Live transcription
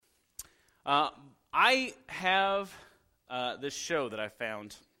I have this show that I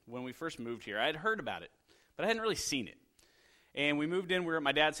found when we first moved here. I had heard about it, but I hadn't really seen it. And we moved in, we were at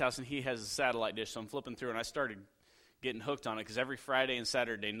my dad's house, and he has a satellite dish, so I'm flipping through, and I started getting hooked on it, because every Friday and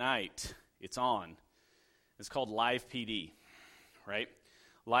Saturday night, it's on. It's called Live PD, right?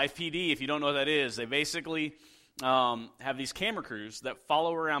 Live PD, if you don't know what that is, they basically have these camera crews that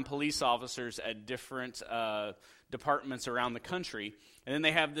follow around police officers at different departments around the country, and then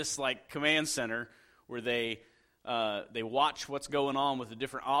they have this like command center where they watch what's going on with the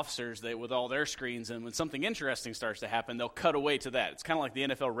different officers with all their screens, and when something interesting starts to happen, they'll cut away to that. It's kind of like the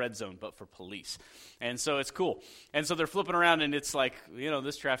NFL Red Zone, but for police. And so it's cool. And so they're flipping around, and it's like,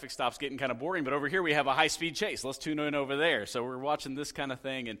 this traffic stop's getting kind of boring, but over here we have a high-speed chase. Let's tune in over there. So we're watching this kind of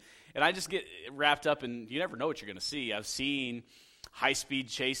thing, and I just get wrapped up, and you never know what you're going to see. I've seen high-speed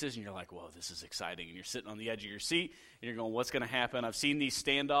chases, and you're like, whoa, this is exciting. And you're sitting on the edge of your seat, and you're going, what's going to happen? I've seen these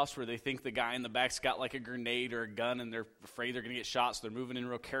standoffs where they think the guy in the back's got like a grenade or a gun, and they're afraid they're going to get shot, so they're moving in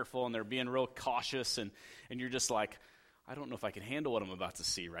real careful, and they're being real cautious, and you're just like, I don't know if I can handle what I'm about to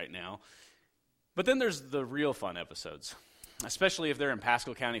see right now. But then there's the real fun episodes, especially if they're in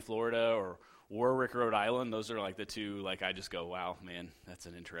Pasco County, Florida, or Warwick, Rhode Island. Those are like the two, I just go, wow, man, that's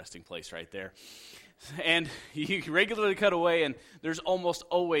an interesting place right there. And you regularly cut away, and there's almost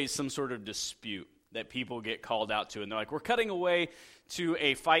always some sort of dispute that people get called out to. And they're like, we're cutting away to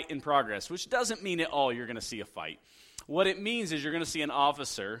a fight in progress, which doesn't mean at all you're going to see a fight. What it means is you're going to see an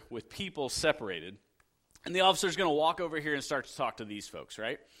officer with people separated, and the officer's going to walk over here and start to talk to these folks,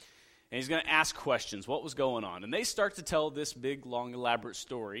 right? And he's going to ask questions, what was going on? And they start to tell this big, long, elaborate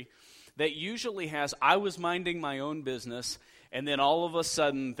story that usually has, I was minding my own business, and then all of a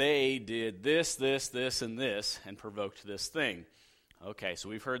sudden they did this, and this, and provoked this thing. Okay, so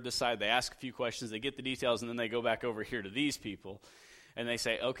we've heard this side. They ask a few questions, they get the details, and then they go back over here to these people, and they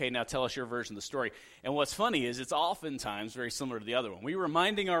say, okay, now tell us your version of the story. And what's funny is it's oftentimes very similar to the other one. We were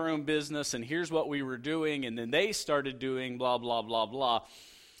minding our own business, and here's what we were doing, and then they started doing blah, blah, blah, blah.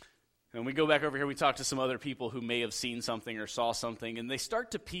 And we go back over here, we talk to some other people who may have seen something or saw something, and they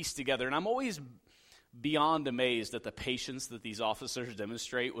start to piece together. And I'm always beyond amazed at the patience that these officers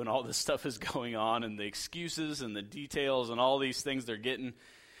demonstrate when all this stuff is going on, and the excuses and the details and all these things they're getting.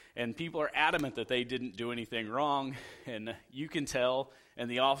 And people are adamant that they didn't do anything wrong, and you can tell,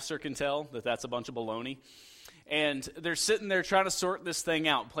 and the officer can tell that that's a bunch of baloney. And they're sitting there trying to sort this thing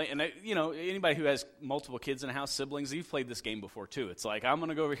out. And anybody who has multiple kids in a house, siblings, you've played this game before too. It's like, I'm going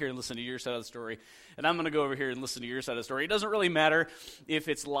to go over here and listen to your side of the story, and I'm going to go over here and listen to your side of the story. It doesn't really matter if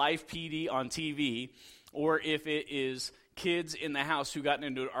it's live PD on TV or if it is kids in the house who got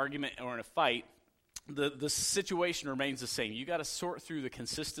into an argument or in a fight. The situation remains the same. You got to sort through the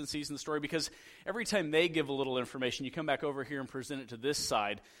consistencies in the story, because every time they give a little information, you come back over here and present it to this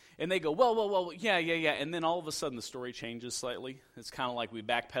side, and they go, well, yeah, and then all of a sudden the story changes slightly. It's kind of like we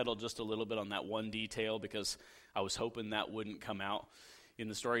backpedal just a little bit on that one detail because I was hoping that wouldn't come out in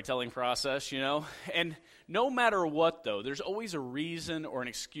the storytelling process, And no matter what, though, there's always a reason or an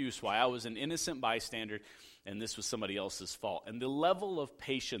excuse why I was an innocent bystander and this was somebody else's fault. And the level of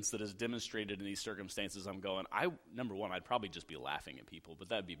patience that is demonstrated in these circumstances, I'm going, number one, I'd probably just be laughing at people, but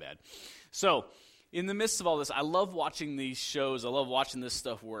that'd be bad. So, in the midst of all this, I love watching these shows. I love watching this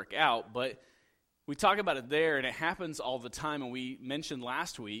stuff work out, but we talk about it there, and it happens all the time, and we mentioned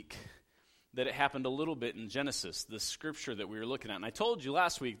last week that it happened a little bit in Genesis, the scripture that we were looking at. And I told you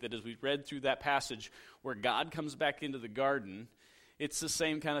last week that as we read through that passage where God comes back into the garden, it's the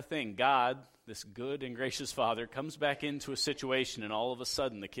same kind of thing. God, this good and gracious Father, comes back into a situation, and all of a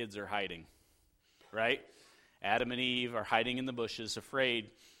sudden the kids are hiding, right? Adam and Eve are hiding in the bushes, afraid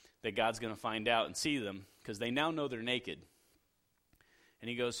that God's going to find out and see them, because they now know they're naked. And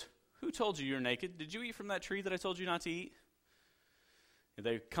he goes, who told you you're naked? Did you eat from that tree that I told you not to eat? And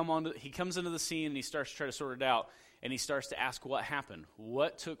he comes into the scene, and he starts to try to sort it out, and he starts to ask what happened,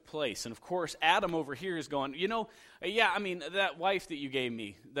 what took place. And of course, Adam over here is going, that wife that you gave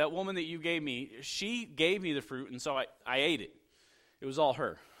me, that woman that you gave me, she gave me the fruit, and so I ate it. It was all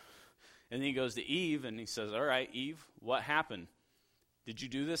her. And then he goes to Eve, and he says, all right, Eve, what happened? Did you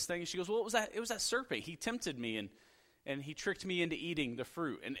do this thing? And she goes, well, what was that? It was that serpent. He tempted me, and he tricked me into eating the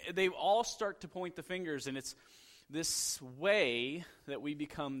fruit. And they all start to point the fingers, and it's this way that we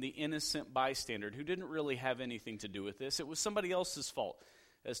become the innocent bystander who didn't really have anything to do with this. It was somebody else's fault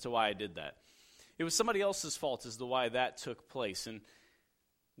as to why I did that. It was somebody else's fault as to why that took place. And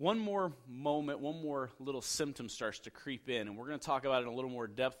one more moment, one more little symptom starts to creep in, and we're going to talk about it in a little more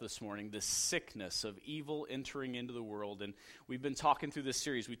depth this morning, the sickness of evil entering into the world. And we've been talking through this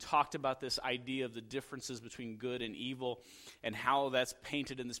series. We talked about this idea of the differences between good and evil and how that's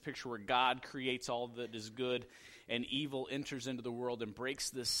painted in this picture where God creates all that is good and evil enters into the world and breaks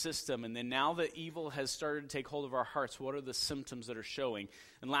this system. And then now that evil has started to take hold of our hearts, what are the symptoms that are showing?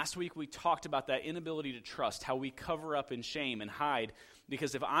 And last week we talked about that inability to trust, how we cover up in shame and hide,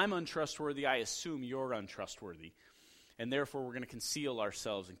 because if I'm untrustworthy, I assume you're untrustworthy. And therefore we're going to conceal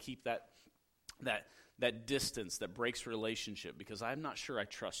ourselves and keep that distance that breaks relationship because I'm not sure I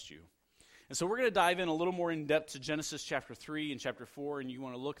trust you. And so we're going to dive in a little more in depth to Genesis chapter 3 and chapter 4, and you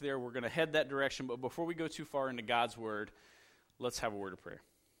want to look there. We're going to head that direction, but before we go too far into God's word, let's have a word of prayer.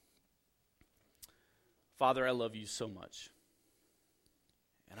 Father, I love you so much,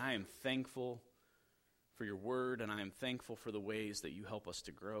 and I am thankful for your word, and I am thankful for the ways that you help us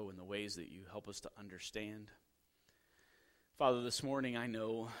to grow and the ways that you help us to understand. Father, this morning I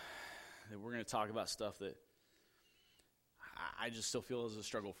know that we're going to talk about stuff that I just still feel is a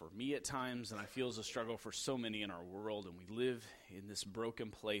struggle for me at times, and I feel is a struggle for so many in our world, and we live in this broken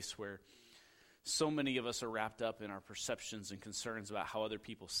place where so many of us are wrapped up in our perceptions and concerns about how other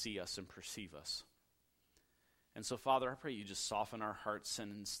people see us and perceive us. And so, Father, I pray you just soften our hearts,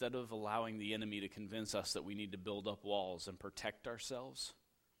 and instead of allowing the enemy to convince us that we need to build up walls and protect ourselves,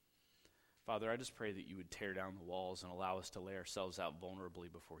 Father, I just pray that you would tear down the walls and allow us to lay ourselves out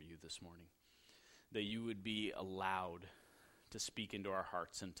vulnerably before you this morning, that you would be allowed to speak into our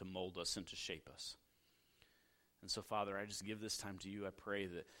hearts and to mold us and to shape us. And so, Father, I just give this time to you. I pray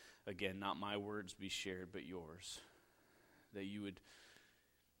that, again, not my words be shared, but yours, that you would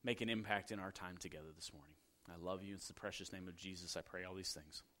make an impact in our time together this morning. I love you. It's the precious name of Jesus. I pray all these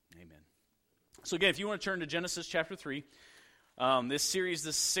things. Amen. So, again, if you want to turn to Genesis chapter 3, this series,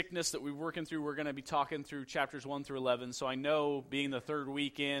 this sickness that we're working through, we're going to be talking through chapters 1 through 11. So I know being the third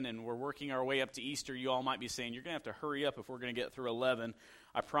week in and we're working our way up to Easter, you all might be saying, you're going to have to hurry up if we're going to get through 11.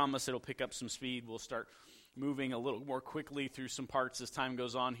 I promise it'll pick up some speed. We'll start moving a little more quickly through some parts as time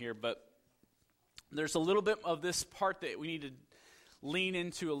goes on here. But there's a little bit of this part that we need to lean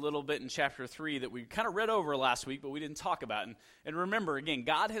into a little bit in chapter 3 that we kind of read over last week, but we didn't talk about. And remember, again,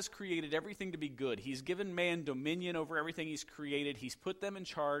 God has created everything to be good. He's given man dominion over everything he's created. He's put them in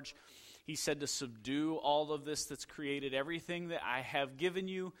charge. He said to subdue all of this that's created. Everything that I have given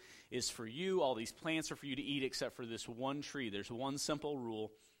you is for you. All these plants are for you to eat except for this one tree. There's one simple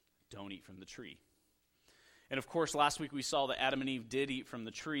rule: don't eat from the tree. And of course, last week we saw that Adam and Eve did eat from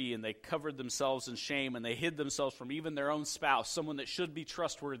the tree, and they covered themselves in shame, and they hid themselves from even their own spouse, someone that should be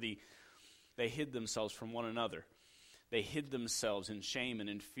trustworthy. They hid themselves from one another. They hid themselves in shame and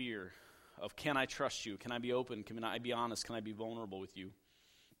in fear of, can I trust you? Can I be open? Can I be honest? Can I be vulnerable with you?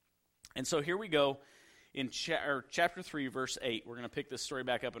 And so here we go in chapter 3, verse 8. We're going to pick this story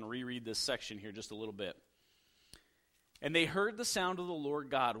back up and reread this section here just a little bit. And they heard the sound of the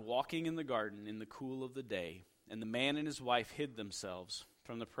Lord God walking in the garden in the cool of the day, and the man and his wife hid themselves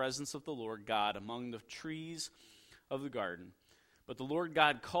from the presence of the Lord God among the trees of the garden. But the Lord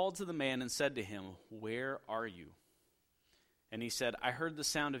God called to the man and said to him, "Where are you?" And he said, "I heard the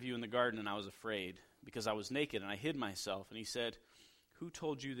sound of you in the garden, and I was afraid, because I was naked, and I hid myself." And he said, "Who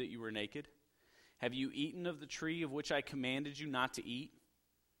told you that you were naked? Have you eaten of the tree of which I commanded you not to eat?"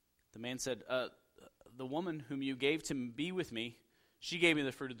 The man said, "The woman whom you gave to be with me, she gave me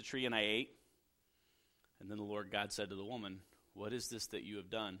the fruit of the tree, and I ate." And then the Lord God said to the woman, "What is this that you have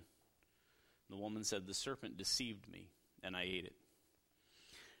done?" And the woman said, "The serpent deceived me, and I ate it."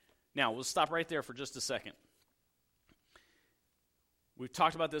 Now, we'll stop right there for just a second. We've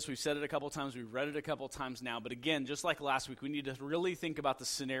talked about this. We've said it a couple times. We've read it a couple times now. But again, just like last week, we need to really think about the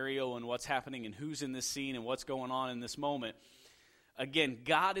scenario and what's happening and who's in this scene and what's going on in this moment. Again,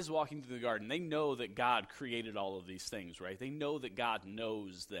 God is walking through the garden. They know that God created all of these things, right? They know that God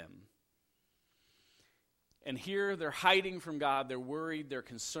knows them. And here they're hiding from God. They're worried. They're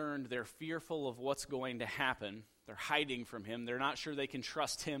concerned. They're fearful of what's going to happen. They're hiding from him. They're not sure they can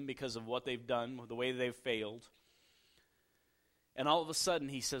trust him because of what they've done, the way they've failed. And all of a sudden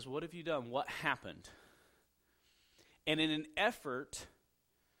he says, "What have you done? What happened?" And in an effort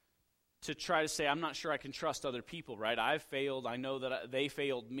to try to say, I'm not sure I can trust other people, right? I've failed. I know that they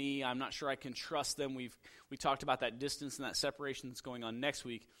failed me. I'm not sure I can trust them. We talked about that distance and that separation that's going on next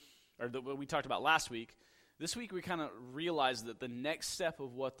week, or that we talked about last week. This week we kind of realized that the next step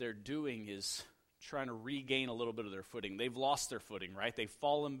of what they're doing is trying to regain a little bit of their footing. They've lost their footing, right? They've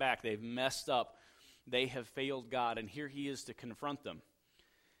fallen back. They've messed up. They have failed God, and here he is to confront them.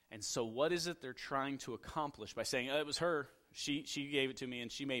 And so what is it they're trying to accomplish by saying, "Oh, it was her. She gave it to me,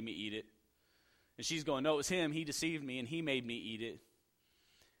 and she made me eat it. And she's going, no, it was him. He deceived me, and he made me eat it.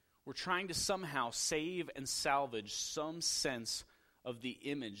 We're trying to somehow save and salvage some sense of the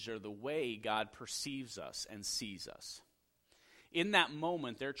image or the way God perceives us and sees us. In that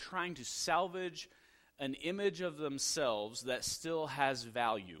moment, they're trying to salvage an image of themselves that still has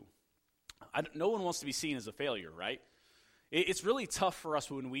value. No one wants to be seen as a failure, right? It's really tough for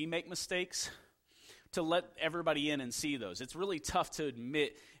us when we make mistakes to let everybody in and see those. It's really tough to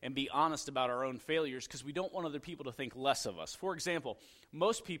admit and be honest about our own failures because we don't want other people to think less of us. For example,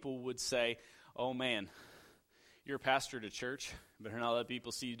 most people would say, oh man, you're a pastor at a church. Better not let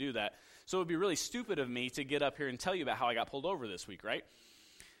people see you do that. So it would be really stupid of me to get up here and tell you about how I got pulled over this week, right?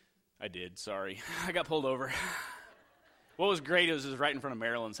 I did, sorry. I got pulled over. What was great is it was right in front of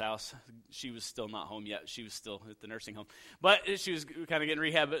Marilyn's house. She was still not home yet. She was still at the nursing home. But she was kind of getting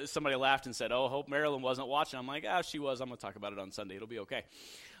rehab. Somebody laughed and said, oh, I hope Marilyn wasn't watching. I'm like, she was. I'm going to talk about it on Sunday. It'll be okay.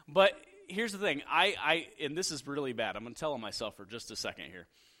 But here's the thing. And this is really bad. I'm going to tell on myself for just a second here.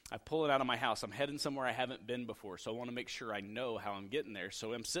 I pull it out of my house. I'm heading somewhere I haven't been before, so I want to make sure I know how I'm getting there.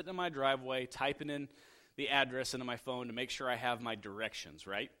 So I'm sitting in my driveway, typing in the address into my phone to make sure I have my directions,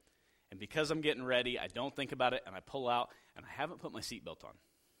 right? And because I'm getting ready, I don't think about it, and I pull out, and I haven't put my seatbelt on.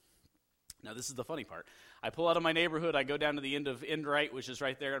 Now, this is the funny part. I pull out of my neighborhood. I go down to the end right, which is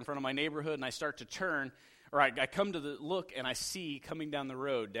right there in front of my neighborhood, and I start to turn. Or I come to the look, and I see coming down the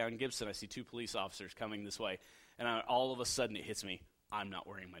road, down Gibson, I see two police officers coming this way. And all of a sudden, it hits me. I'm not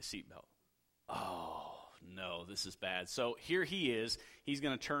wearing my seatbelt. Oh, no, this is bad. So here he is. He's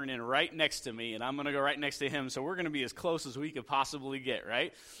going to turn in right next to me, and I'm going to go right next to him. So we're going to be as close as we could possibly get,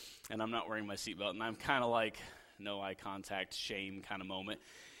 right? And I'm not wearing my seatbelt, and I'm kind of like no eye contact, shame kind of moment,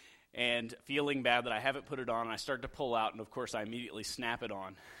 and feeling bad that I haven't put it on. And I start to pull out, and of course I immediately snap it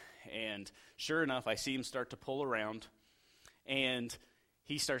on. And sure enough, I see him start to pull around, and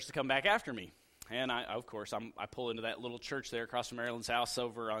he starts to come back after me. And I pull into that little church there across from Marilyn's house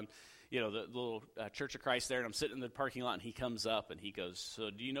over on, the little Church of Christ there, and I'm sitting in the parking lot, and he comes up, and he goes, so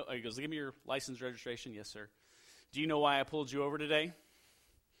do you know, he goes, give me your license registration. Yes, sir. Do you know why I pulled you over today?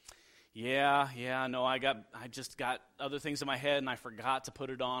 Yeah, no, I just got other things in my head, and I forgot to put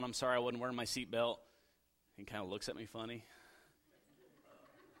it on. I'm sorry I wasn't wearing my seatbelt. He kind of looks at me funny.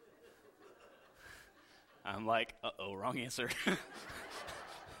 I'm like, uh-oh, wrong answer.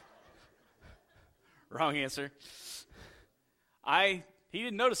 Wrong answer. He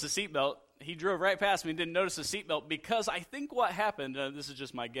didn't notice the seatbelt. He drove right past me and didn't notice the seatbelt because I think what happened, this is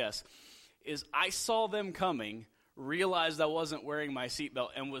just my guess, is I saw them coming, realized I wasn't wearing my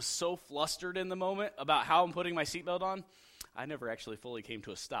seatbelt, and was so flustered in the moment about how I'm putting my seatbelt on, I never actually fully came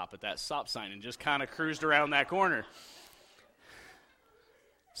to a stop at that stop sign and just kind of cruised around that corner.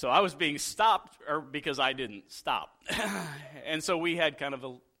 So I was being stopped because I didn't stop. And so we had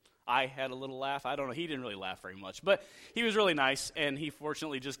I had a little laugh. I don't know. He didn't really laugh very much. But he was really nice, and he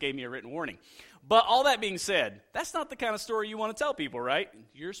fortunately just gave me a written warning. But all that being said, that's not the kind of story you want to tell people, right?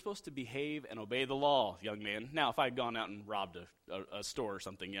 You're supposed to behave and obey the law, young man. Now, if I had gone out and robbed a store or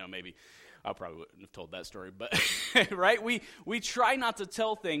something, maybe I probably wouldn't have told that story. But, right? We try not to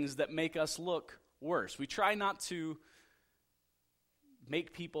tell things that make us look worse. We try not to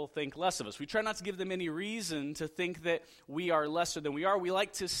make people think less of us. We try not to give them any reason to think that we are lesser than we are. We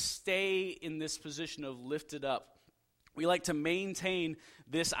like to stay in this position of lifted up. We like to maintain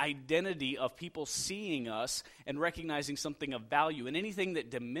this identity of people seeing us and recognizing something of value. And anything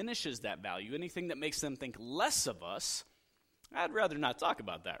that diminishes that value, anything that makes them think less of us, I'd rather not talk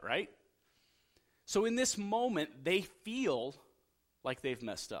about that, right? So in this moment, they feel like they've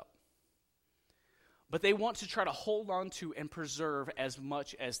messed up. But they want to try to hold on to and preserve as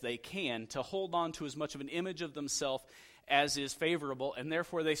much as they can, to hold on to as much of an image of themselves as is favorable, and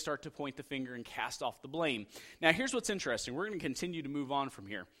therefore they start to point the finger and cast off the blame. Now, here's what's interesting. We're going to continue to move on from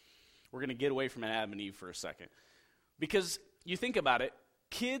here. We're going to get away from Adam and Eve for a second. Because you think about it,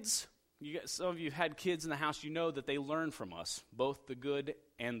 kids, some of you have had kids in the house, you know that they learn from us, both the good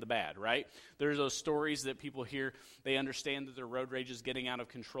and the bad, right? There's those stories that people hear. They understand that their road rage is getting out of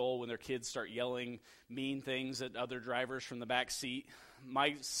control when their kids start yelling mean things at other drivers from the back seat.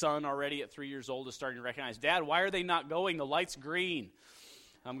 My son already at 3 years old is starting to recognize, Dad, why are they not going? The light's green.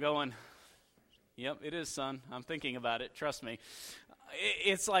 I'm going, yep, it is, son. I'm thinking about it. Trust me.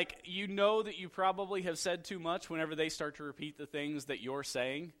 It's like you know that you probably have said too much whenever they start to repeat the things that you're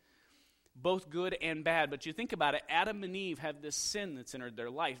saying. Both good and bad. But you think about it, Adam and Eve have this sin that's entered their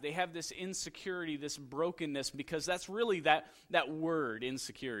life. They have this insecurity, this brokenness, because that's really that word,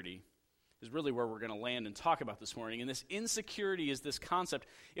 insecurity, is really where we're going to land and talk about this morning. And this insecurity is this concept.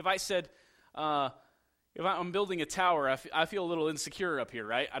 If I said, If I'm building a tower, I feel a little insecure up here,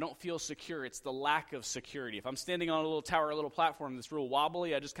 right? I don't feel secure. It's the lack of security. If I'm standing on a little tower, a little platform that's real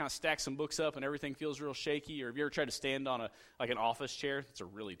wobbly, I just kind of stack some books up and everything feels real shaky. Or have you ever tried to stand on an office chair? It's a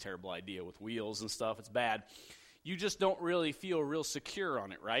really terrible idea with wheels and stuff. It's bad. You just don't really feel real secure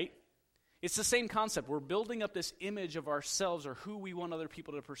on it, right? It's the same concept. We're building up this image of ourselves or who we want other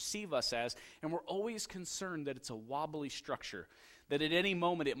people to perceive us as, and we're always concerned that it's a wobbly structure, that at any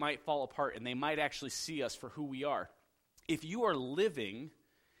moment it might fall apart and they might actually see us for who we are. If you are living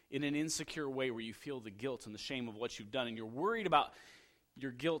in an insecure way where you feel the guilt and the shame of what you've done, and you're worried about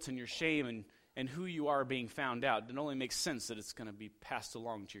your guilt and your shame and who you are being found out, it only makes sense that it's going to be passed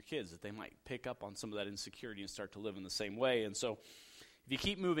along to your kids, that they might pick up on some of that insecurity and start to live in the same way. And so if you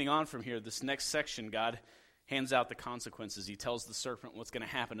keep moving on from here, this next section, God hands out the consequences. He tells the serpent what's going to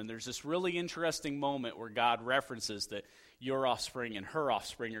happen. And there's this really interesting moment where God references that your offspring and her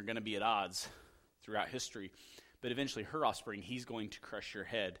offspring are going to be at odds throughout history. But eventually her offspring, he's going to crush your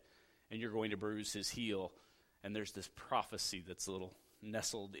head and you're going to bruise his heel. And there's this prophecy that's a little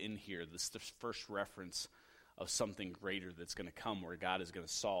nestled in here. This is the first reference of something greater that's going to come where God is going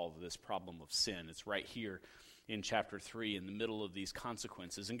to solve this problem of sin. It's right here in chapter 3 in the middle of these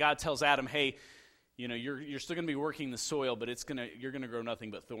consequences. And God tells Adam, hey, you're still going to be working the soil, but you're going to grow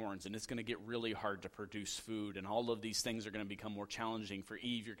nothing but thorns, and it's going to get really hard to produce food, and all of these things are going to become more challenging for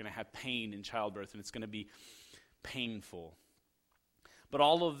Eve. You're going to have pain in childbirth, and it's going to be painful. But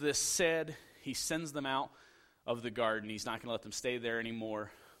all of this said, he sends them out of the garden. He's not going to let them stay there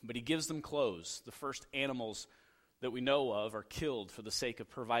anymore, but he gives them clothes. The first animals that we know of are killed for the sake of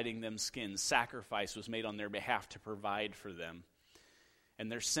providing them skins. Sacrifice was made on their behalf to provide for them.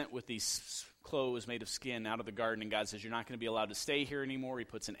 And they're sent with these clothes made of skin out of the garden, and God says, you're not going to be allowed to stay here anymore. He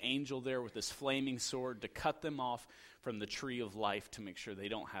puts an angel there with this flaming sword to cut them off from the tree of life to make sure they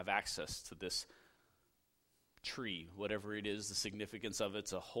don't have access to this tree. Whatever it is, the significance of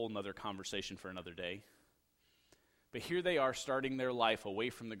it's a whole nother conversation for another day. But here they are starting their life away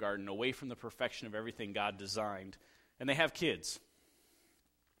from the garden, away from the perfection of everything God designed. And they have kids.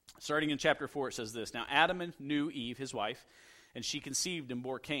 Starting in chapter 4, it says this. Now Adam knew Eve, his wife, and she conceived and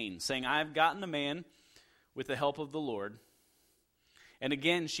bore Cain, saying, I have gotten a man with the help of the Lord. And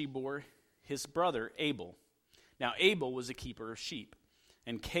again she bore his brother Abel. Now Abel was a keeper of sheep,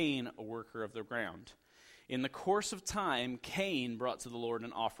 and Cain a worker of the ground. In the course of time, Cain brought to the Lord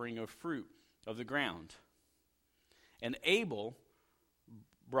an offering of fruit of the ground. And Abel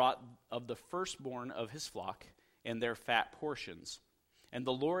brought of the firstborn of his flock and their fat portions. And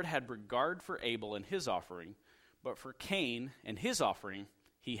the Lord had regard for Abel and his offering, but for Cain and his offering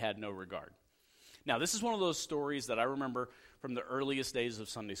he had no regard. Now, this is one of those stories that I remember from the earliest days of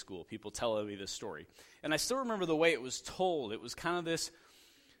Sunday school, people telling me this story. And I still remember the way it was told. It was kind of this,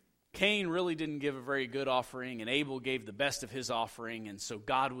 Cain really didn't give a very good offering, and Abel gave the best of his offering, and so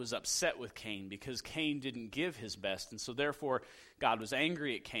God was upset with Cain because Cain didn't give his best, and so therefore God was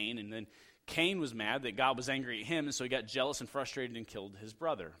angry at Cain, and then Cain was mad that God was angry at him, and so he got jealous and frustrated and killed his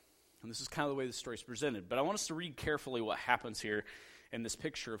brother. And this is kind of the way the story is presented. But I want us to read carefully what happens here in this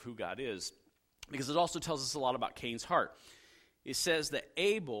picture of who God is, because it also tells us a lot about Cain's heart. It says that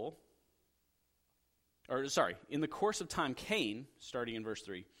in the course of time, Cain, starting in verse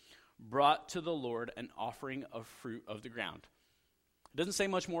 3, brought to the Lord an offering of fruit of the ground. It doesn't say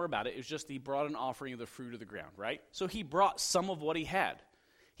much more about it. It's just he brought an offering of the fruit of the ground, right? So he brought some of what he had.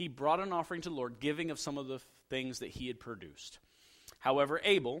 He brought an offering to the Lord, giving of some of the things that he had produced. However,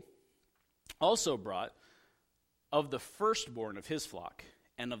 Abel also brought of the firstborn of his flock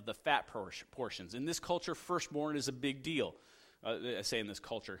and of the fat portions. In this culture, firstborn is a big deal. I say in this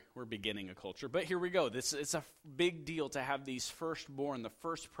culture, we're beginning a culture, but here we go. It's a big deal to have these firstborn, the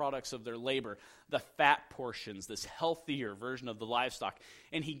first products of their labor, the fat portions, this healthier version of the livestock.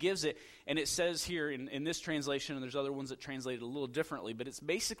 And he gives it, and it says here in this translation, and there's other ones that translate it a little differently, but it's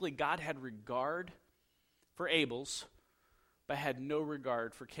basically God had regard for Abel's, but had no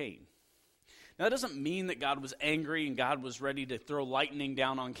regard for Cain. Now, that doesn't mean that God was angry and God was ready to throw lightning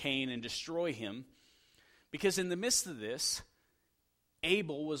down on Cain and destroy him, because in the midst of this,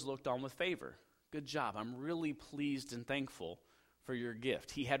 Abel was looked on with favor. Good job. I'm really pleased and thankful for your gift.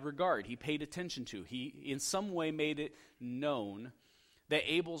 He had regard. He paid attention to. He in some way made it known that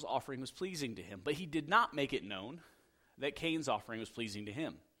Abel's offering was pleasing to him. But he did not make it known that Cain's offering was pleasing to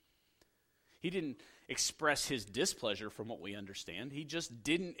him. He didn't express his displeasure from what we understand. He just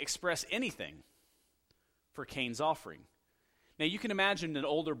didn't express anything for Cain's offering. Now you can imagine an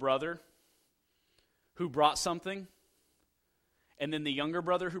older brother who brought something, and then the younger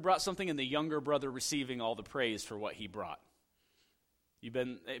brother who brought something, and the younger brother receiving all the praise for what he brought.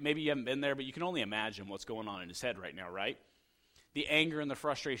 Maybe you haven't been there, but you can only imagine what's going on in his head right now, right? The anger and the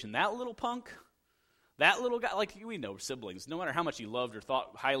frustration. That little punk, that little guy, like we know siblings, no matter how much he loved or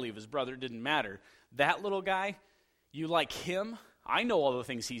thought highly of his brother, it didn't matter. That little guy, you like him? I know all the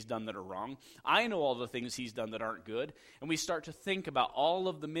things he's done that are wrong. I know all the things he's done that aren't good. And we start to think about all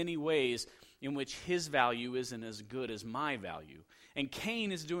of the many ways in which his value isn't as good as my value. And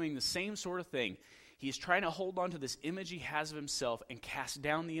Cain is doing the same sort of thing. He's trying to hold on to this image he has of himself and cast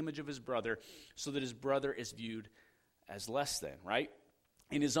down the image of his brother so that his brother is viewed as less than, right?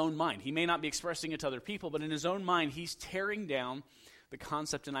 In his own mind. He may not be expressing it to other people, but in his own mind, he's tearing down the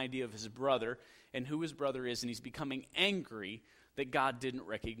concept and idea of his brother and who his brother is, and he's becoming angry that God didn't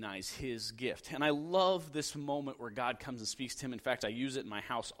recognize his gift. And I love this moment where God comes and speaks to him. In fact, I use it in my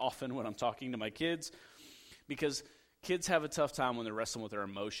house often when I'm talking to my kids, because kids have a tough time when they're wrestling with their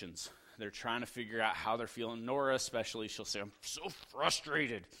emotions. They're trying to figure out how they're feeling. Nora especially, she'll say, I'm so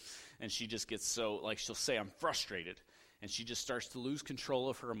frustrated. And she just gets so, she'll say, I'm frustrated. And she just starts to lose control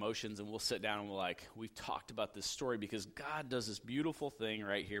of her emotions, and we'll sit down and we're like, we've talked about this story because God does this beautiful thing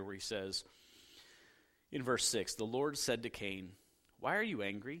right here where he says, in verse 6, the Lord said to Cain, why are you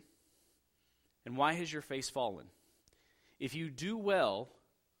angry? And why has your face fallen? If you do well,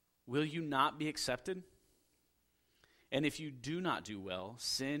 will you not be accepted? And if you do not do well,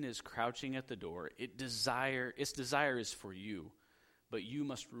 sin is crouching at the door. Its desire is for you, but you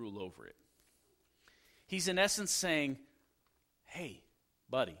must rule over it. He's in essence saying, hey,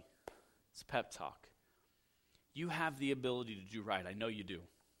 buddy, it's pep talk. You have the ability to do right. I know you do.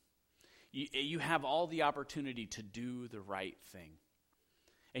 You have all the opportunity to do the right thing.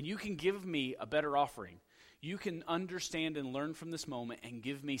 And you can give me a better offering. You can understand and learn from this moment and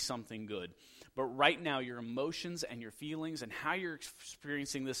give me something good. But right now, your emotions and your feelings and how you're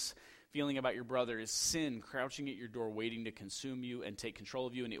experiencing this feeling about your brother is sin crouching at your door waiting to consume you and take control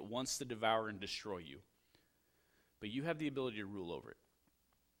of you, and it wants to devour and destroy you. But you have the ability to rule over it.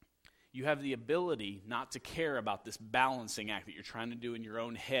 You have the ability not to care about this balancing act that you're trying to do in your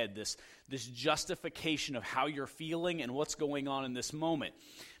own head, this justification of how you're feeling and what's going on in this moment.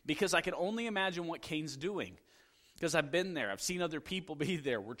 Because I can only imagine what Cain's doing. Because I've been there. I've seen other people be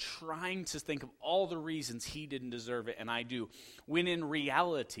there. We're trying to think of all the reasons he didn't deserve it, and I do. When in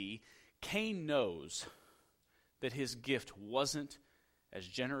reality, Cain knows that his gift wasn't as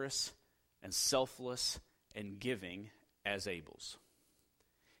generous and selfless and giving as Abel's.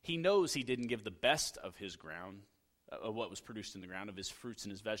 He knows he didn't give the best of his ground, of what was produced in the ground, of his fruits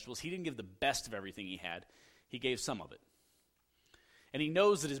and his vegetables. He didn't give the best of everything he had. He gave some of it. And he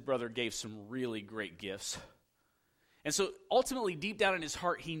knows that his brother gave some really great gifts. And so ultimately, deep down in his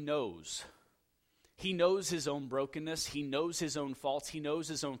heart, he knows. He knows his own brokenness. He knows his own faults. He knows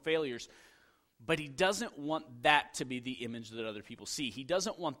his own failures. But he doesn't want that to be the image that other people see. He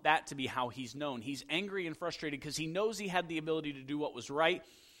doesn't want that to be how he's known. He's angry and frustrated because he knows he had the ability to do what was right,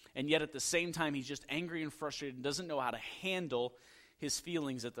 and yet at the same time, he's just angry and frustrated and doesn't know how to handle his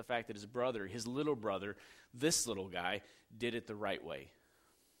feelings at the fact that his brother, his little brother, this little guy, did it the right way.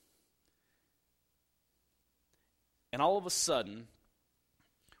 And all of a sudden,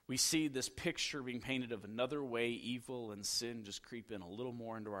 we see this picture being painted of another way evil and sin just creep in a little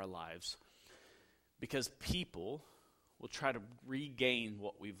more into our lives. Because people will try to regain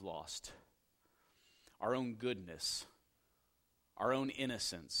what we've lost. Our own goodness, our own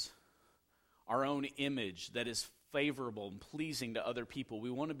innocence, our own image that is favorable and pleasing to other people.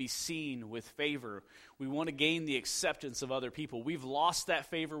 We want to be seen with favor. We want to gain the acceptance of other people. We've lost that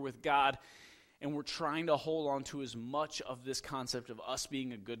favor with God, and we're trying to hold on to as much of this concept of us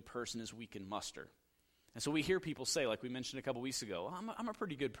being a good person as we can muster. And so we hear people say, like we mentioned a couple weeks ago, I'm a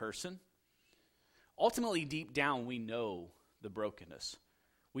pretty good person. Ultimately, deep down, we know the brokenness.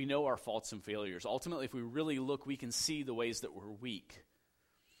 We know our faults and failures. Ultimately, if we really look, we can see the ways that we're weak.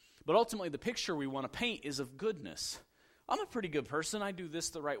 But ultimately, the picture we want to paint is of goodness. I'm a pretty good person. I do this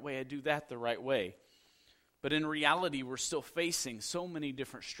the right way. I do that the right way. But in reality, we're still facing so many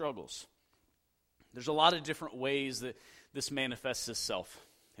different struggles. There's a lot of different ways that this manifests itself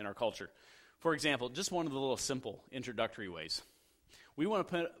in our culture. For example, just one of the little simple introductory ways. We want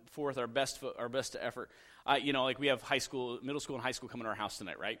to put forth our best effort. Like we have middle school and high school coming to our house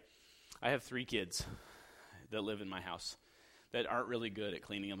tonight, right? I have 3 kids that live in my house that aren't really good at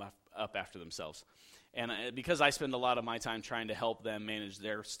cleaning them up after themselves. And because I spend a lot of my time trying to help them manage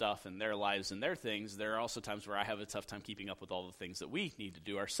their stuff and their lives and their things, there are also times where I have a tough time keeping up with all the things that we need to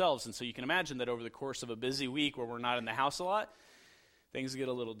do ourselves. And so you can imagine that over the course of a busy week where we're not in the house a lot, things get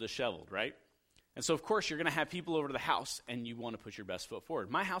a little disheveled, right? And so, of course, you're going to have people over to the house, and you want to put your best foot forward.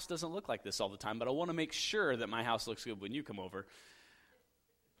 My house doesn't look like this all the time, but I want to make sure that my house looks good when you come over.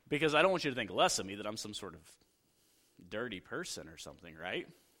 Because I don't want you to think less of me, that I'm some sort of dirty person or something, right?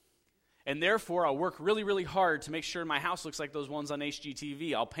 And therefore, I'll work really, really hard to make sure my house looks like those ones on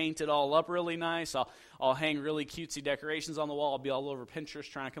HGTV. I'll paint it all up really nice. I'll hang really cutesy decorations on the wall. I'll be all over Pinterest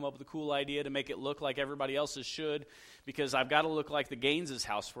trying to come up with a cool idea to make it look like everybody else's should, because I've got to look like the Gaines'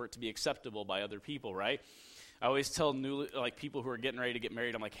 house for it to be acceptable by other people, right? I always tell people who are getting ready to get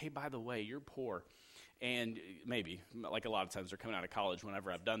married, I'm like, hey, by the way, you're poor. And maybe, like a lot of times they're coming out of college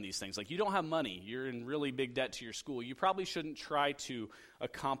whenever I've done these things. Like, you don't have money. You're in really big debt to your school. You probably shouldn't try to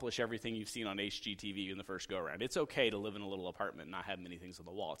accomplish everything you've seen on HGTV in the first go-around. It's okay to live in a little apartment and not have many things on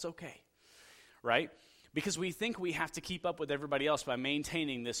the wall. It's okay, right? Because we think we have to keep up with everybody else by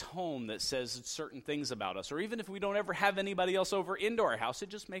maintaining this home that says certain things about us. Or even if we don't ever have anybody else over into our house, it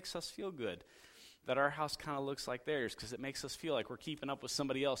just makes us feel good that our house kind of looks like theirs, because it makes us feel like we're keeping up with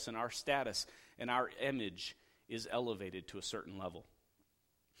somebody else, and our status and our image is elevated to a certain level.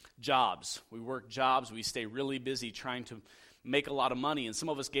 Jobs. We work jobs. We stay really busy trying to make a lot of money, and some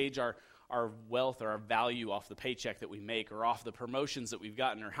of us gauge our wealth or our value off the paycheck that we make, or off the promotions that we've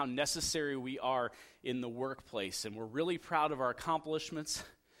gotten, or how necessary we are in the workplace, and we're really proud of our accomplishments.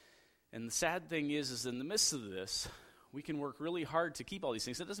 And the sad thing is in the midst of this, we can work really hard to keep all these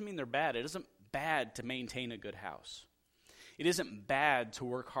things. That doesn't mean they're bad. It isn't bad to maintain a good house. It isn't bad to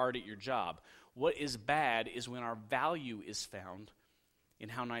work hard at your job. What is bad is when our value is found in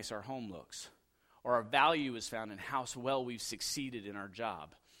how nice our home looks, or our value is found in how well we've succeeded in our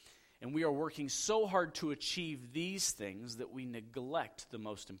job. And we are working so hard to achieve these things that we neglect the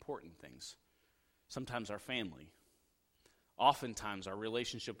most important things. Sometimes our family. Oftentimes our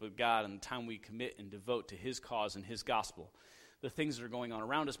relationship with God and the time we commit and devote to His cause and His gospel. The things that are going on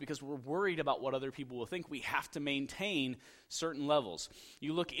around us, because we're worried about what other people will think. We have to maintain certain levels.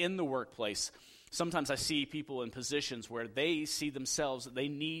 You look in the workplace, sometimes I see people in positions where they see themselves, they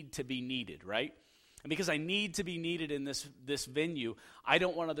need to be needed, right? And because I need to be needed in this venue, I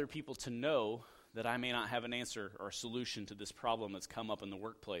don't want other people to know that I may not have an answer or a solution to this problem that's come up in the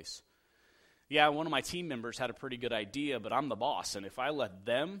workplace. Yeah, one of my team members had a pretty good idea, but I'm the boss, and if I let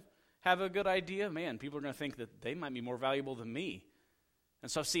them have a good idea, man, people are going to think that they might be more valuable than me.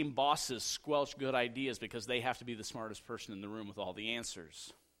 And so I've seen bosses squelch good ideas because they have to be the smartest person in the room with all the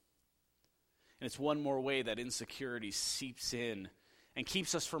answers. And it's one more way that insecurity seeps in and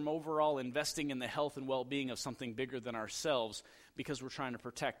keeps us from overall investing in the health and well-being of something bigger than ourselves, because we're trying to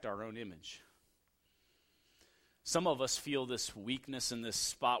protect our own image. Some of us feel this weakness in this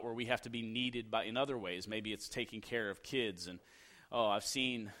spot where we have to be needed in other ways. Maybe it's taking care of kids. And, I've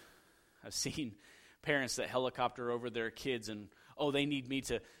seen parents that helicopter over their kids and, they need me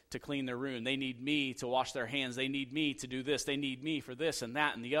to clean their room. They need me to wash their hands. They need me to do this. They need me for this and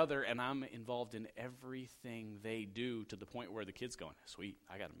that and the other. And I'm involved in everything they do, to the point where the kid's going, sweet,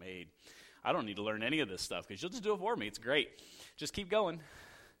 I got a maid. I don't need to learn any of this stuff because she'll just do it for me. It's great. Just keep going.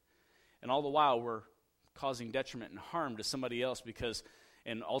 And all the while we're causing detriment and harm to somebody else,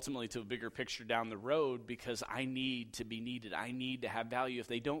 and ultimately to a bigger picture down the road, because I need to be needed. I need to have value. If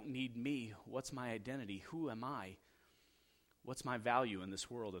they don't need me, what's my identity? Who am I? What's my value in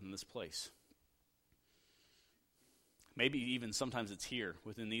this world and in this place? Maybe even sometimes it's here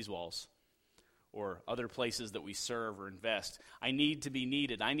within these walls, or other places that we serve or invest. I need to be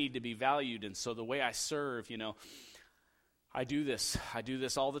needed. I need to be valued. And so the way I serve, I do this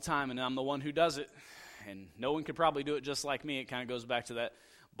all the time, and I'm the one who does it. And no one could probably do it just like me. It kind of goes back to that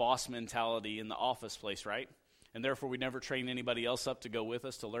boss mentality in the office place, right? And therefore, we never train anybody else up to go with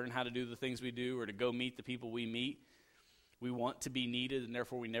us, to learn how to do the things we do, or to go meet the people we meet. We want to be needed, and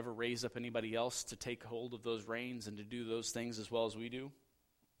therefore we never raise up anybody else to take hold of those reins and to do those things as well as we do.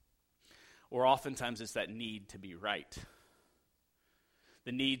 Or oftentimes it's that need to be right.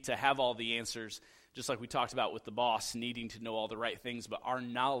 The need to have all the answers, just like we talked about with the boss, needing to know all the right things, but our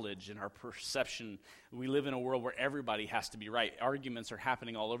knowledge and our perception, we live in a world where everybody has to be right. Arguments are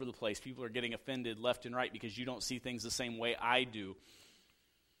happening all over the place. People are getting offended left and right because you don't see things the same way I do.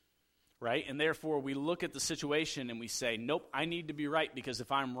 Right? And therefore, we look at the situation and we say, nope, I need to be right, because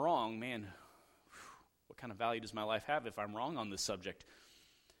if I'm wrong, man, what kind of value does my life have if I'm wrong on this subject?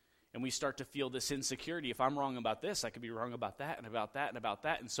 And we start to feel this insecurity. If I'm wrong about this, I could be wrong about that and about that and about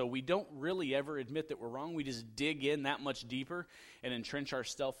that. And so we don't really ever admit that we're wrong. We just dig in that much deeper and entrench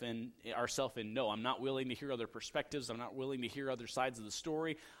ourselves in, no, I'm not willing to hear other perspectives. I'm not willing to hear other sides of the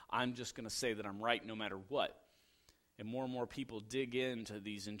story. I'm just going to say that I'm right no matter what. And more people dig into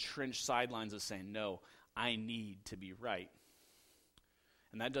these entrenched sidelines of saying, no, I need to be right.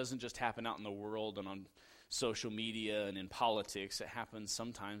 And that doesn't just happen out in the world and on social media and in politics. It happens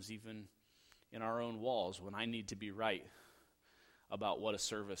sometimes even in our own walls when I need to be right about what a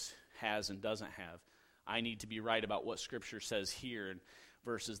service has and doesn't have. I need to be right about what Scripture says here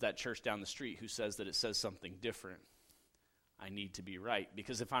versus that church down the street who says that it says something different. I need to be right,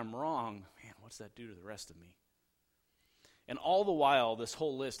 because if I'm wrong, man, what's that do to the rest of me? And all the while, this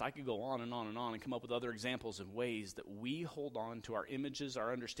whole list, I could go on and on and on and come up with other examples and ways that we hold on to our images,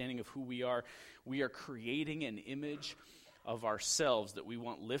 our understanding of who we are. We are creating an image of ourselves that we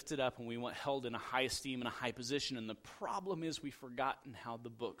want lifted up and we want held in a high esteem and a high position. And the problem is we've forgotten how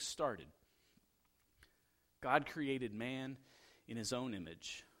the book started. God created man in his own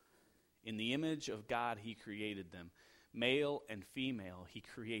image. In the image of God, he created them. Male and female, he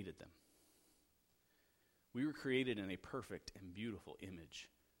created them. We were created in a perfect and beautiful image,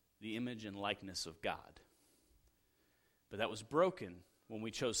 the image and likeness of God. But that was broken when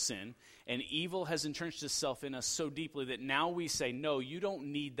we chose sin, and evil has entrenched itself in us so deeply that now we say, no, you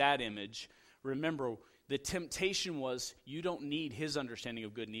don't need that image. Remember, the temptation was, you don't need his understanding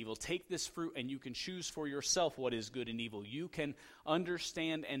of good and evil. Take this fruit and you can choose for yourself what is good and evil. You can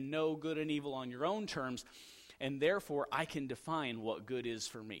understand and know good and evil on your own terms, and therefore I can define what good is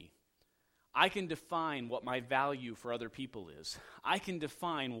for me. I can define what my value for other people is. I can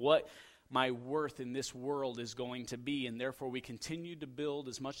define what my worth in this world is going to be, and therefore we continue to build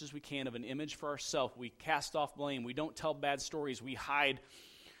as much as we can of an image for ourselves. We cast off blame. We don't tell bad stories. We hide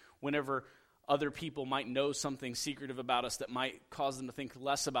whenever other people might know something secretive about us that might cause them to think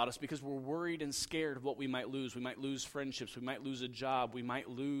less about us because we're worried and scared of what we might lose. We might lose friendships. We might lose a job. We might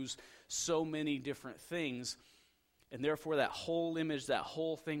lose so many different things. And therefore that whole image, that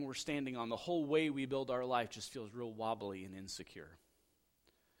whole thing we're standing on, the whole way we build our life just feels real wobbly and insecure.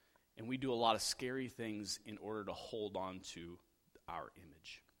 And we do a lot of scary things in order to hold on to our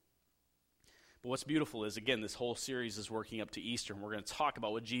image. But what's beautiful is, again, this whole series is working up to Easter, and we're going to talk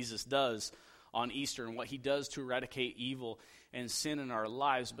about what Jesus does on Easter and what he does to eradicate evil and sin in our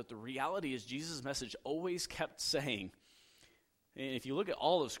lives. But the reality is Jesus' message always kept saying, and if you look at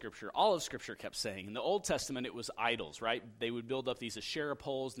all of Scripture kept saying, in the Old Testament it was idols, right? They would build up these Asherah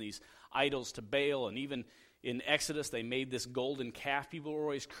poles and these idols to Baal, and even in Exodus they made this golden calf. People were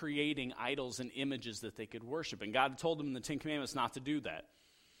always creating idols and images that they could worship, and God told them in the Ten Commandments not to do that.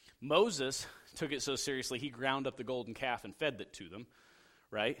 Moses took it so seriously he ground up the golden calf and fed it to them,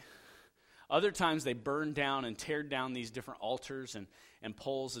 right? Other times they burned down and teared down these different altars and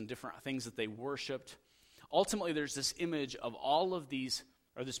poles and different things that they worshipped. Ultimately, there's this image of all of these,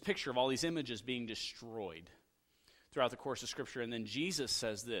 or this picture of all these images being destroyed throughout the course of Scripture. And then Jesus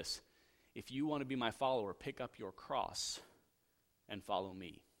says this, if you want to be my follower, pick up your cross and follow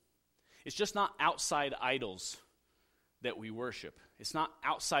me. It's just not outside idols that we worship. It's not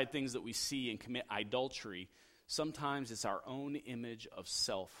outside things that we see and commit idolatry. Sometimes it's our own image of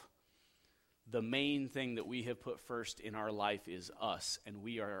self. The main thing that we have put first in our life is us, and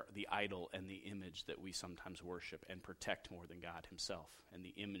we are the idol and the image that we sometimes worship and protect more than God himself, and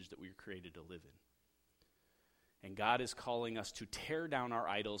the image that we were created to live in. And God is calling us to tear down our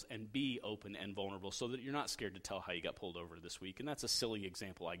idols and be open and vulnerable so that you're not scared to tell how you got pulled over this week. And that's a silly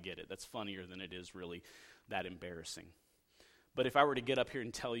example, I get it. That's funnier than it is really that embarrassing. But if I were to get up here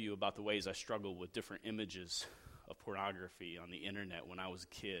and tell you about the ways I struggled with different images of pornography on the internet when I was a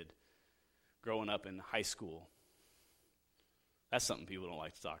kid, growing up in high school, that's something people don't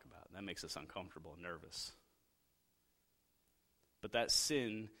like to talk about. That makes us uncomfortable and nervous. But that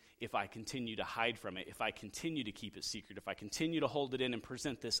sin, if I continue to hide from it, if I continue to keep it secret, if I continue to hold it in and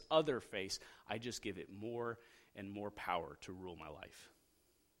present this other face, I just give it more and more power to rule my life.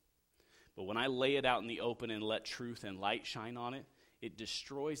 But when I lay it out in the open and let truth and light shine on it, it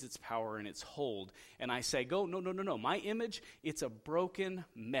destroys its power and its hold. And I say, no. My image, it's a broken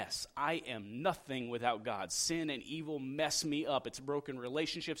mess. I am nothing without God. Sin and evil mess me up. It's broken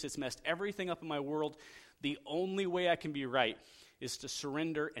relationships. It's messed everything up in my world. The only way I can be right is to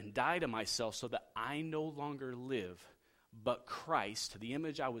surrender and die to myself so that I no longer live, but Christ, the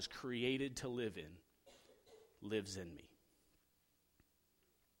image I was created to live in, lives in me.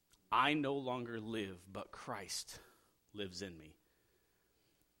 I no longer live, but Christ lives in me.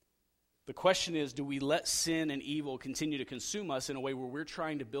 The question is, do we let sin and evil continue to consume us in a way where we're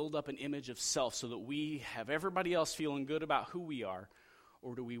trying to build up an image of self so that we have everybody else feeling good about who we are?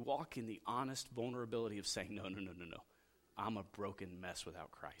 Or do we walk in the honest vulnerability of saying, no. I'm a broken mess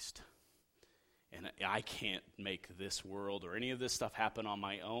without Christ. And I can't make this world or any of this stuff happen on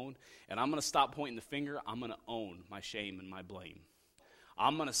my own. And I'm going to stop pointing the finger. I'm going to own my shame and my blame.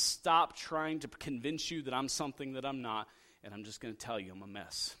 I'm going to stop trying to convince you that I'm something that I'm not. And I'm just going to tell you I'm a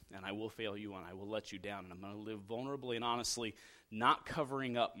mess, and I will fail you, and I will let you down, and I'm going to live vulnerably and honestly, not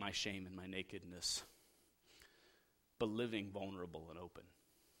covering up my shame and my nakedness. but living vulnerable and open.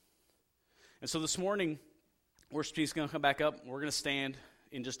 And so this morning, worship team's going to come back up. We're going to stand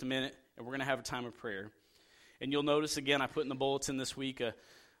in just a minute, and we're going to have a time of prayer. And you'll notice, again, I put in the bulletin this week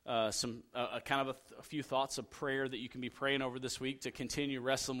a few thoughts of prayer that you can be praying over this week to continue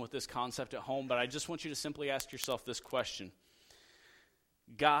wrestling with this concept at home. But I just want you to simply ask yourself this question.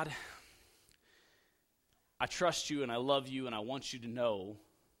 God, I trust you and I love you and I want you to know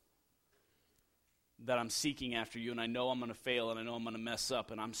that I'm seeking after you, and I know I'm going to fail, and I know I'm going to mess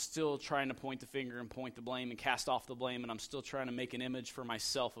up, and I'm still trying to point the finger and point the blame and cast off the blame, and I'm still trying to make an image for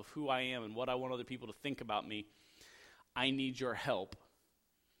myself of who I am and what I want other people to think about me. I need your help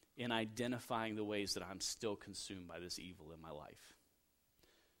in identifying the ways that I'm still consumed by this evil in my life.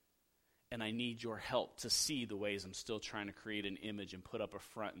 And I need your help to see the ways I'm still trying to create an image and put up a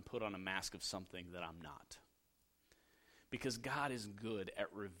front and put on a mask of something that I'm not. Because God is good at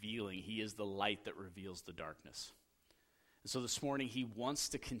revealing. He is the light that reveals the darkness. And so this morning, he wants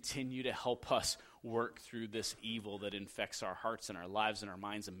to continue to help us work through this evil that infects our hearts and our lives and our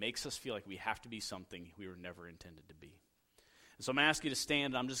minds and makes us feel like we have to be something we were never intended to be. And so I'm going to ask you to stand,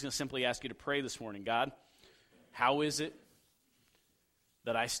 and I'm just going to simply ask you to pray this morning. God, how is it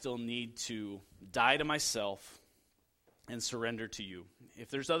that I still need to die to myself and surrender to you? If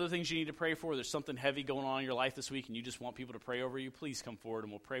there's other things you need to pray for, there's something heavy going on in your life this week and you just want people to pray over you, please come forward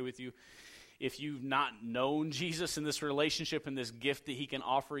and we'll pray with you. If you've not known Jesus in this relationship and this gift that he can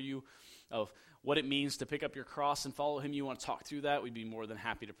offer you of what it means to pick up your cross and follow him, you want to talk through that, we'd be more than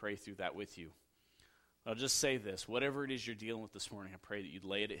happy to pray through that with you. I'll just say this, whatever it is you're dealing with this morning, I pray that you'd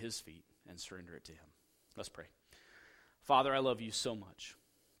lay it at his feet and surrender it to him. Let's pray. Father, I love you so much.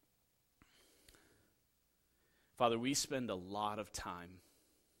 Father, we spend a lot of time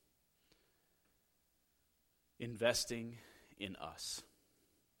investing in us.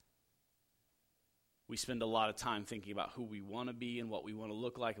 We spend a lot of time thinking about who we want to be and what we want to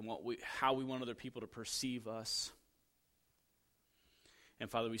look like and how we want other people to perceive us. And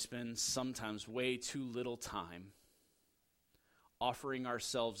Father, we spend sometimes way too little time offering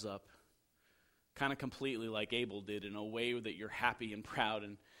ourselves up kind of completely like Abel did in a way that you're happy and proud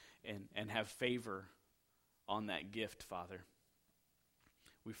and have favor on that gift, Father.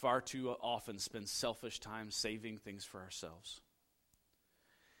 We far too often spend selfish time saving things for ourselves.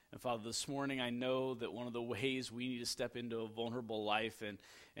 And Father, this morning I know that one of the ways we need to step into a vulnerable life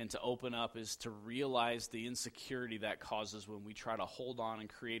and to open up is to realize the insecurity that causes when we try to hold on and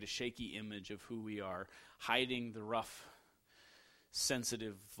create a shaky image of who we are, hiding the rough,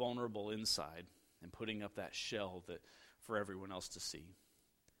 sensitive, vulnerable inside and putting up that shell that for everyone else to see.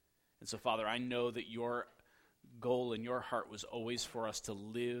 And so, Father, I know that your goal in your heart was always for us to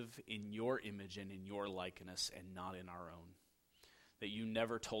live in your image and in your likeness and not in our own. That you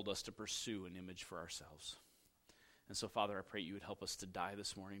never told us to pursue an image for ourselves. And so, Father, I pray you would help us to die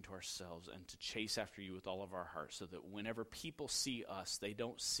this morning to ourselves and to chase after you with all of our hearts so that whenever people see us, they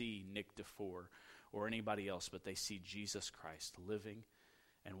don't see Nick DeFore or anybody else, but they see Jesus Christ living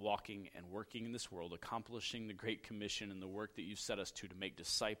and walking and working in this world, accomplishing the Great Commission and the work that you've set us to make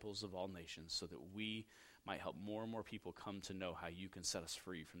disciples of all nations so that we might help more and more people come to know how you can set us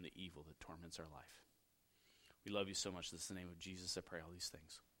free from the evil that torments our life. We love you so much. This is the name of Jesus I pray all these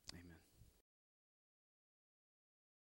things.